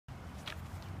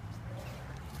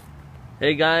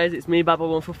Hey guys, it's me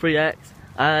Baba143X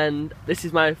and this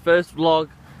is my first vlog.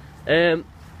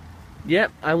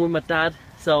 Yep, I'm with my dad.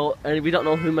 So, and if you don't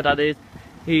know who my dad is,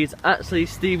 he's actually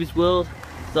Stevie's World.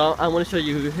 So I'm going to show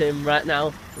you him right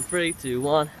now. In 3, 2,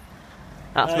 1.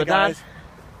 That's my dad.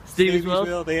 Stevie's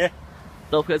World here.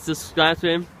 Don't forget to subscribe to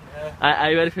him. Yeah. Are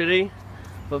you ready for it?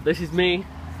 But this is me,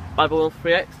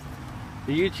 Baba143X,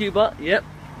 the YouTuber. Yep,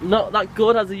 not that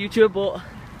good as a YouTuber, but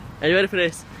are you ready for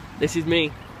this? This is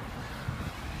me.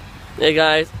 Hey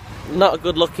guys, not a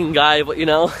good looking guy, but you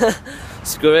know,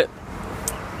 screw it.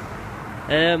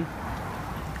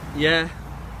 Yeah,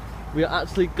 we are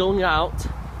actually going out,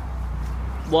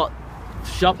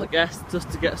 shop I guess,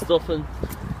 just to get stuff and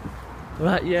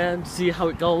and see how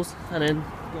it goes, and then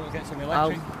get some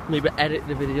electric. I'll maybe edit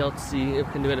the video to see if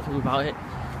we can do anything about it,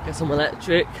 get some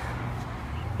electric.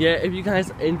 Yeah, if you guys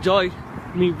enjoy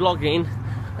me vlogging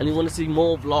and you want to see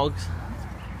more vlogs,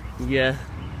 yeah,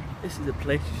 this is the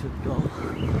place you should go.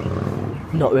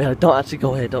 Not really, don't actually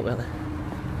go here, don't really.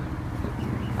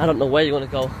 I don't know where you want to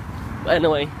go. But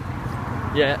anyway,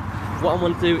 yeah, what I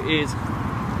want to do is,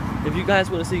 if you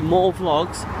guys want to see more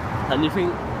vlogs and you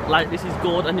think like this is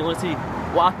good and you want to see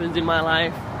what happens in my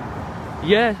life,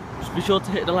 yeah, just be sure to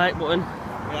hit the like button.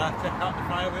 Yeah, check out the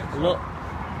fireworks. Look,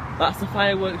 that's the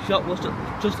fireworks shop was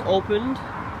just opened.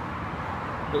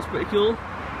 Looks pretty cool.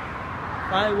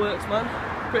 Fireworks, man.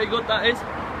 Pretty good that is.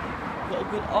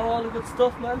 Got all the good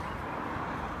stuff, man.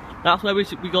 That's where we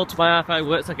go to buy our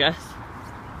fireworks, I guess.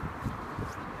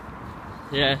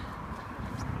 Yeah.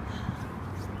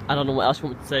 I don't know what else you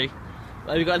want me to say.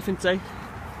 Have you got anything to say?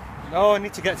 No, I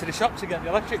need to get to the shop to get the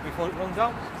electric before it runs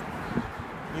out.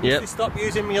 You need to stop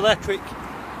using the electric.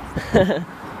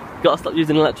 Gotta stop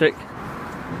using electric.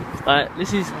 Right,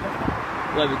 this is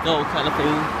where we go, kind of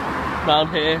thing, round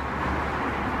here.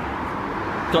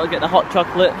 Gotta get the hot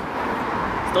chocolate,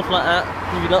 stuff like that,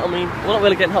 if you know what I mean. We're not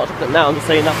really getting hot chocolate now, I'm just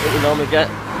saying that's what we normally get.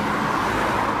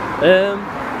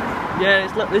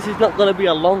 Yeah, this is not going to be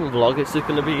a long vlog, it's just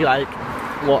going to be like,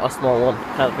 what a small one,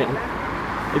 kind of thing.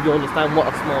 If you understand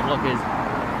what a small vlog is.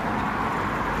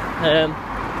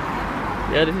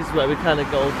 Yeah, this is where we kind of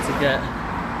go to get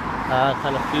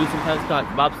kind of food sometimes, like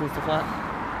kebabs and stuff like that.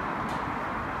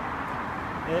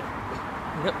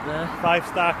 Yep, there.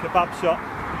 5-star kebab shop.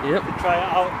 Yep. You try it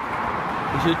out.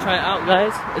 You should try it out,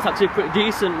 guys. It's actually pretty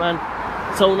decent, man.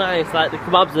 So nice, like the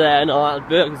kebabs there and all that, the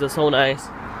burgers are so nice.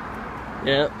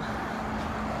 Yep.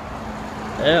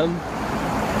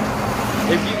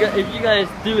 If you guys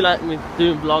do like me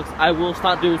doing vlogs, I will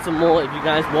start doing some more if you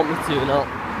guys want me to, you know.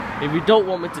 If you don't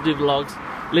want me to do vlogs,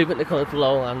 leave it in the comments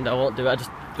below and I won't do it. I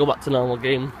just go back to normal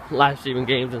live streaming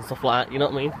games and stuff like that, you know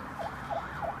what I mean?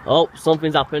 Oh,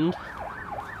 something's happened.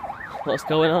 What's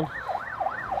going on?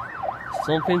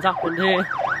 Something's happened here.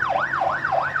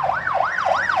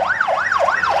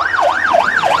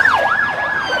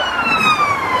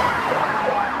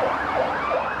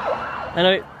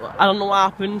 Anyway, I don't know what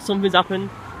happened. Something's happened.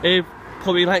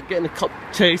 Probably like getting a cop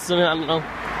chase or something, I don't know.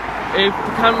 If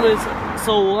the camera's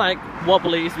so like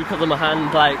wobbly, it's because of my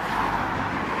hand. Like,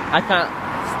 I can't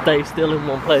stay still in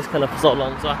one place kind of for so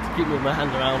long, so I have to keep moving my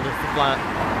hand around and stuff like that.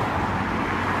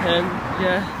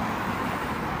 Yeah,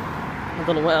 I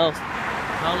don't know what else.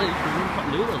 Apparently you can pop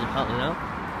noodles apparently now.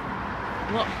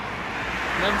 What?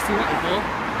 Never seen that before.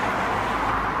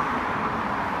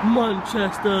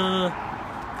 Manchester!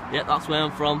 Yeah, that's where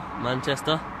I'm from,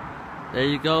 Manchester. There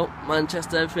you go,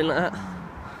 Manchester, everything like that.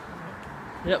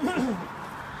 Yep.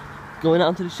 Going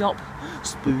out to the shop.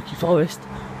 Spooky Forest.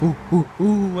 Ooh, ooh,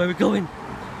 ooh, where are we going?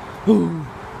 Ooh.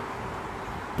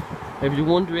 If you're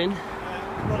wondering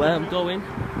where I'm going,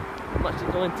 I'm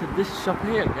actually going to this shop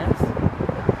here, I guess.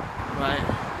 Right.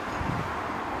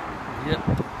 Yep,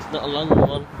 it's not a long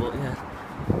one, but yeah,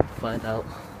 find out.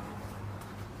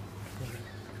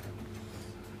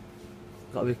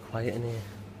 Gotta be quiet in here.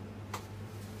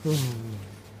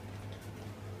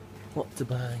 What to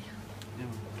buy?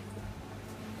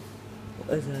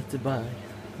 What is there to buy?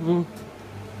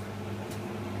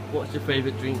 What's your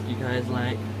favourite drink you guys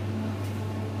like?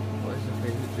 What is your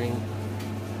favourite drink?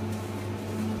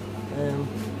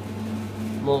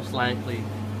 Most likely,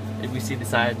 if we see the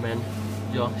Sidemen,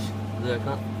 Josh,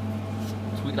 Zerka,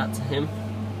 tweet that to him,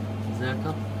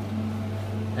 Zerka.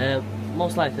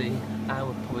 Most likely, I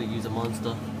would probably use a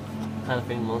Monster, kind of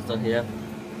thing, Monster here.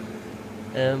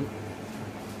 Yeah.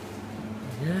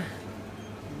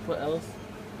 What else?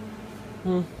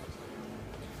 I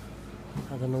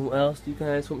don't know what else you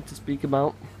guys want me to speak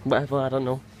about. Whatever, I don't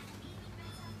know.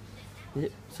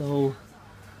 Yep, so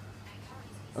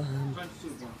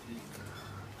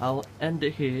I'll end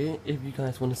it here. If you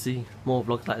guys want to see more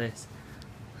vlogs like this,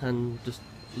 and just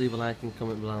leave a like and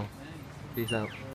comment below. Peace out.